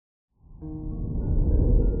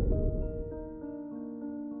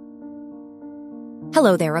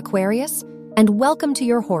Hello there, Aquarius, and welcome to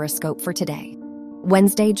your horoscope for today,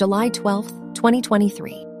 Wednesday, July 12th,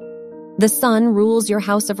 2023. The sun rules your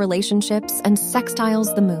house of relationships and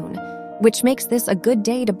sextiles the moon, which makes this a good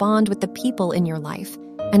day to bond with the people in your life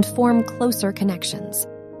and form closer connections.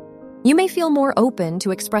 You may feel more open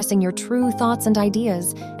to expressing your true thoughts and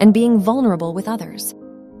ideas and being vulnerable with others.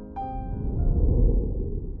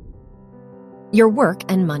 Your work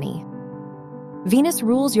and money. Venus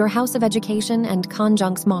rules your house of education and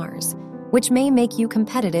conjuncts Mars, which may make you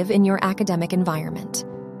competitive in your academic environment.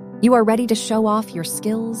 You are ready to show off your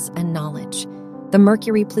skills and knowledge. The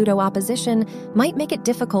Mercury-Pluto opposition might make it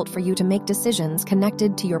difficult for you to make decisions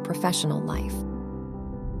connected to your professional life.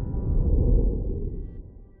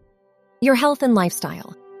 Your health and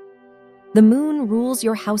lifestyle. The moon rules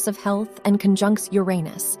your house of health and conjuncts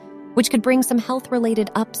Uranus, which could bring some health-related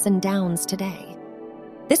ups and downs today.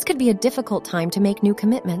 This could be a difficult time to make new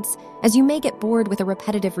commitments, as you may get bored with a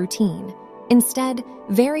repetitive routine. Instead,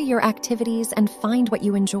 vary your activities and find what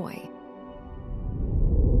you enjoy.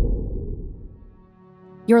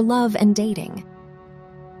 Your love and dating.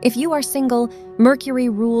 If you are single, Mercury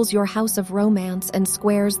rules your house of romance and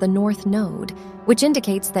squares the North Node, which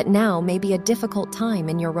indicates that now may be a difficult time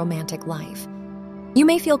in your romantic life. You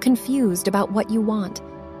may feel confused about what you want.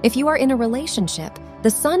 If you are in a relationship, the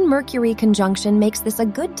Sun-Mercury conjunction makes this a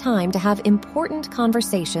good time to have important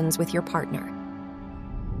conversations with your partner.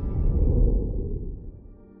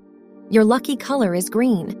 Your lucky color is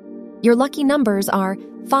green. Your lucky numbers are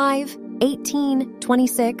 5, 18,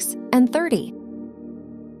 26, and 30.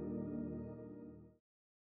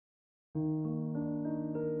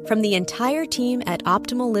 From the entire team at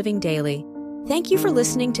Optimal Living Daily, thank you for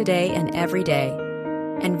listening today and every day.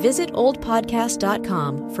 And visit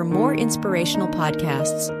oldpodcast.com for more inspirational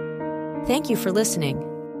podcasts. Thank you for listening.